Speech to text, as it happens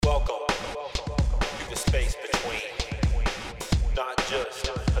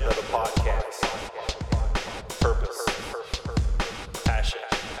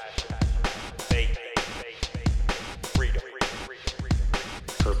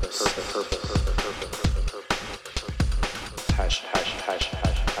Good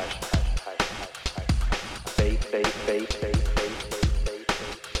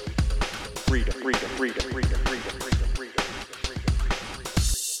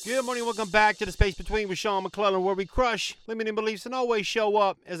morning, welcome back to the Space Between with Sean McClellan, where we crush limiting beliefs and always show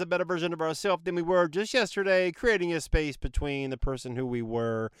up as a better version of ourselves than we were just yesterday, creating a space between the person who we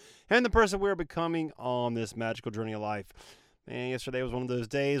were and the person we're becoming on this magical journey of life. Man, yesterday was one of those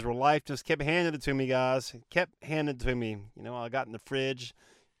days where life just kept handing it to me, guys. It kept handing it to me. You know, I got in the fridge.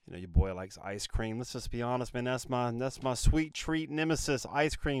 You know, your boy likes ice cream. Let's just be honest, man. That's my sweet treat nemesis,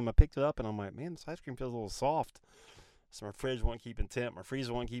 ice cream. I picked it up and I'm like, man, this ice cream feels a little soft. So my fridge won't keep in temp. My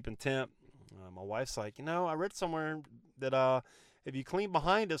freezer won't keep in temp. My wife's like, you know, I read somewhere that if you clean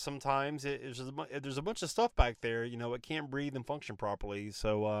behind it sometimes, there's a bunch of stuff back there, you know, it can't breathe and function properly.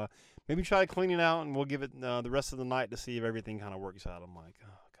 So maybe try cleaning it out and we'll give it the rest of the night to see if everything kind of works out. I'm like,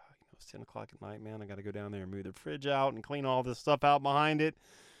 oh, God, you know, it's 10 o'clock at night, man. I got to go down there and move the fridge out and clean all this stuff out behind it.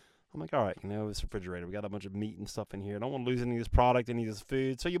 I'm like, all right, you know, this refrigerator, we got a bunch of meat and stuff in here. I don't want to lose any of this product, any of this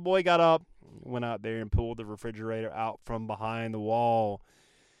food. So your boy got up, went out there and pulled the refrigerator out from behind the wall.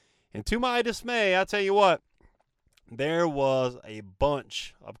 And to my dismay, I tell you what, there was a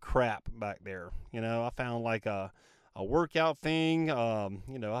bunch of crap back there. You know, I found like a workout thing.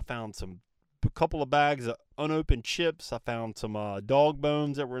 You know, I found a couple of bags of unopened chips. I found some dog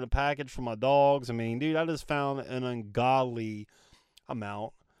bones that were in a package for my dogs. I mean, dude, I just found an ungodly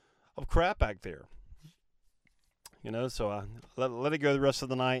amount of crap back there, you know. So I let it go the rest of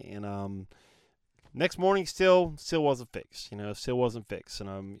the night, and next morning still wasn't fixed, you know, still wasn't fixed.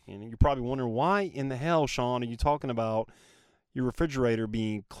 And you're probably wondering, why in the hell, Sean, are you talking about your refrigerator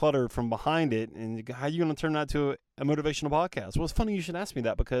being cluttered from behind it, and how are you going to turn that to a motivational podcast? Well, it's funny you should ask me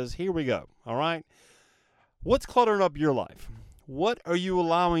that, because here we go. All right, what's cluttering up your life? What are you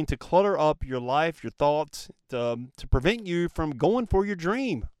allowing to clutter up your life, your thoughts, to prevent you from going for your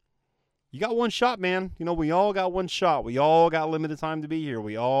dream? You got one shot, man. You know, we all got one shot. We all got limited time to be here.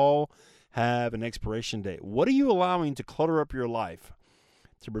 We all have an expiration date. What are you allowing to clutter up your life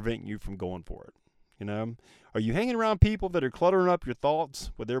to prevent you from going for it? You know, are you hanging around people that are cluttering up your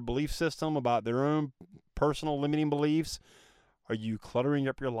thoughts with their belief system about their own personal limiting beliefs? Are you cluttering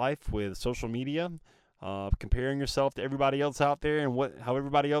up your life with social media, comparing yourself to everybody else out there and how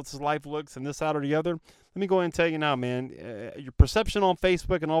everybody else's life looks and this, that, or the other? Let me go ahead and tell you now, man, your perception on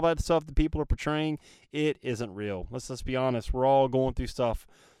Facebook and all that stuff that people are portraying, it isn't real. Let's just be honest. We're all going through stuff.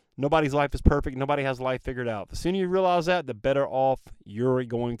 Nobody's life is perfect. Nobody has life figured out. The sooner you realize that, the better off you're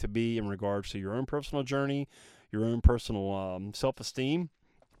going to be in regards to your own personal journey, your own personal self-esteem,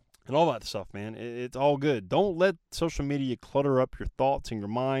 and all that stuff, man. It's all good. Don't let social media clutter up your thoughts and your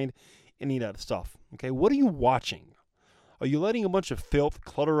mind, any of that stuff. Okay, what are you watching? Are you letting a bunch of filth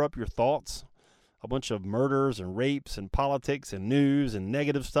clutter up your thoughts? A bunch of murders and rapes and politics and news and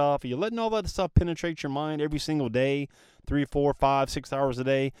negative stuff? Are you letting all that stuff penetrate your mind every single day, 3, 4, 5, 6 hours a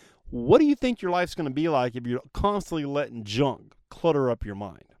day? What do you think your life's going to be like if you're constantly letting junk clutter up your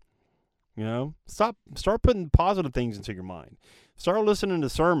mind? You know, start putting positive things into your mind. Start listening to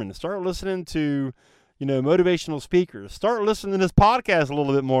sermons. Start listening to, you know, motivational speakers. Start listening to this podcast a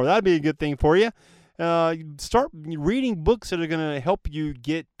little bit more. That'd be a good thing for you. Start reading books that are going to help you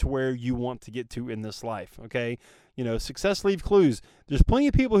get to where you want to get to in this life, okay? You know, success leaves clues. There's plenty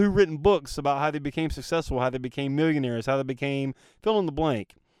of people who've written books about how they became successful, how they became millionaires, how they became fill in the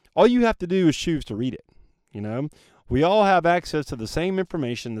blank. All you have to do is choose to read it, you know? We all have access to the same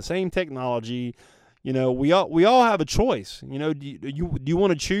information, the same technology. You know, we all have a choice. You know, do you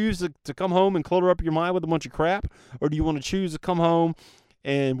want to choose to come home and clutter up your mind with a bunch of crap? Or do you want to choose to come home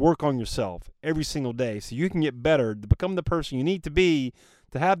and work on yourself every single day so you can get better, to become the person you need to be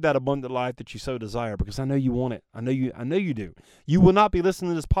to have that abundant life that you so desire? Because I know you want it. I know you do. You will not be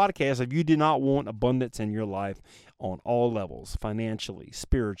listening to this podcast if you do not want abundance in your life on all levels, financially,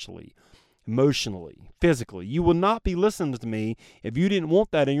 spiritually, emotionally, physically. You will not be listening to me if you didn't want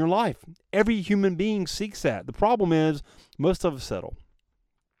that in your life. Every human being seeks that. The problem is most of us settle.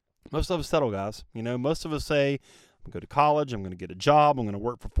 Most of us settle, guys. You know, most of us say, I'm going to go to college, I'm going to get a job, I'm going to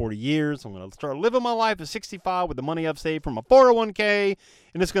work for 40 years, I'm going to start living my life at 65 with the money I've saved from my 401k,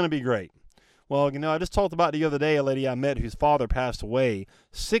 and it's going to be great. Well, you know, I just talked about the other day a lady I met whose father passed away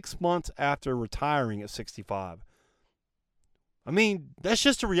 6 months after retiring at 65. I mean, that's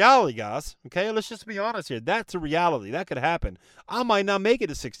just a reality, guys, okay? Let's just be honest here. That's a reality. That could happen. I might not make it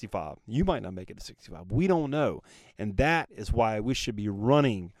to 65. You might not make it to 65. We don't know. And that is why we should be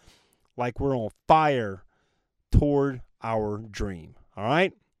running like we're on fire toward our dream, all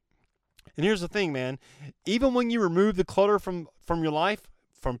right? And here's the thing, man. Even when you remove the clutter from your life,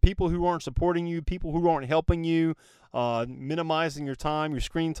 from people who aren't supporting you, people who aren't helping you, minimizing your time, your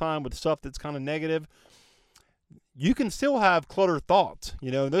screen time with stuff that's kind of negative, you can still have cluttered thoughts.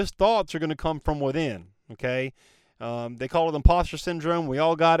 Those thoughts are going to come from within, okay? They call it imposter syndrome. We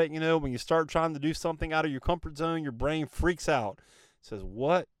all got it. When you start trying to do something out of your comfort zone, your brain freaks out. It says,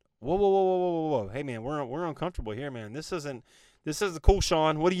 what? Whoa, whoa, whoa, whoa, whoa, whoa. Hey, man, we're uncomfortable here, man. This isn't cool,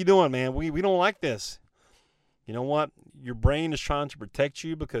 Sean. What are you doing, man? We don't like this. You know what? Your brain is trying to protect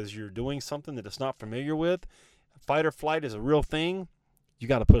you because you're doing something that it's not familiar with. Fight or flight is a real thing. You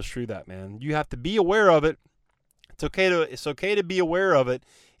got to push through that, man. You have to be aware of it. It's okay to be aware of it.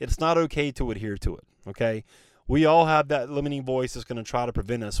 It's not okay to adhere to it, okay? We all have that limiting voice that's going to try to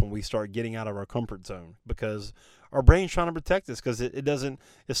prevent us when we start getting out of our comfort zone, because our brain's trying to protect us, because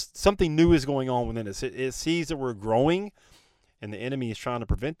it's something new is going on within us. It sees that we're growing, and the enemy is trying to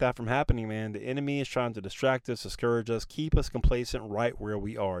prevent that from happening, man. The enemy is trying to distract us, discourage us, keep us complacent right where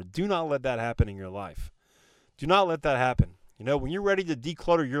we are. Do not let that happen in your life. Do not let that happen. When you're ready to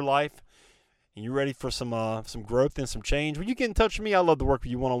declutter your life, and you're ready for some growth and some change, when you get in touch with me, I love to work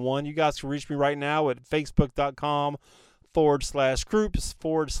with you one-on-one. You guys can reach me right now at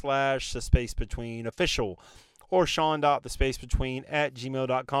facebook.com/groups/the space between official, or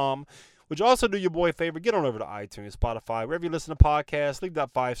Sean.thespacebetween@gmail.com. Would you also do your boy a favor? Get on over to iTunes, Spotify, wherever you listen to podcasts. Leave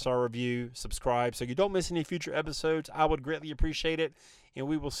that 5-star review. Subscribe so you don't miss any future episodes. I would greatly appreciate it. And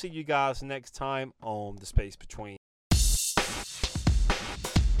we will see you guys next time on The Space Between.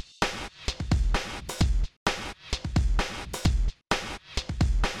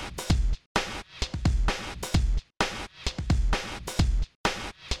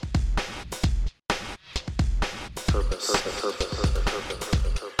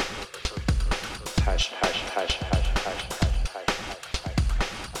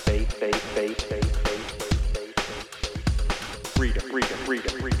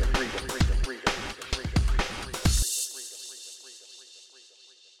 Freedom.